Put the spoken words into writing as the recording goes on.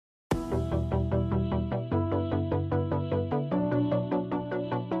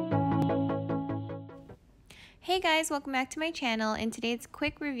Hey guys, welcome back to my channel. In today's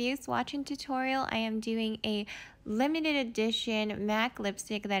quick review swatch and tutorial, I am doing a limited edition MAC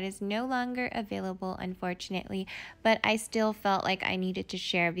lipstick that is no longer available, unfortunately, but I still felt like I needed to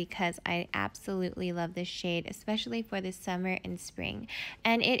share because I absolutely love this shade, especially for the summer and spring.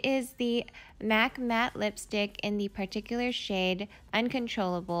 And it is the MAC Matte Lipstick in the particular shade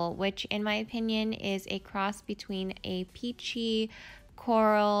Uncontrollable, which in my opinion is a cross between a peachy,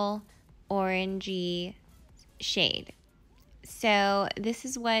 coral, orangey shade. So this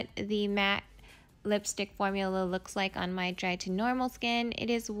is what the matte lipstick formula looks like on my dry to normal skin. It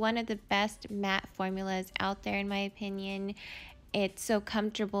is one of the best matte formulas out there in my opinion. It's so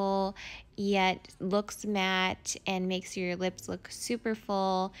comfortable yet looks matte and makes your lips look super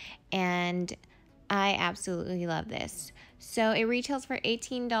full, and I absolutely love this. So it retails for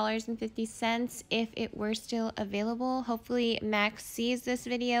 $18.50 if it were still available. Hopefully MAC sees this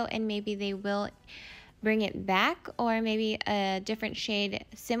video and maybe they will bring it back, or maybe a different shade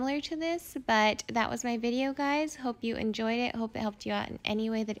similar to this. But that was my video, guys. Hope you enjoyed it. Hope it helped you out in any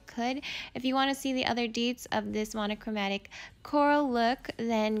way that it could. If you want to see the other dupes of this monochromatic coral look,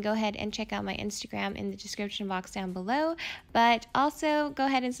 then go ahead and check out my Instagram in the description box down below. But also go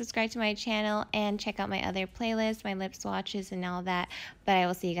ahead and subscribe to my channel and check out my other playlists, my lip swatches and all that. But I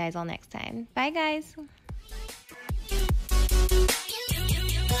will see you guys all next time. Bye guys.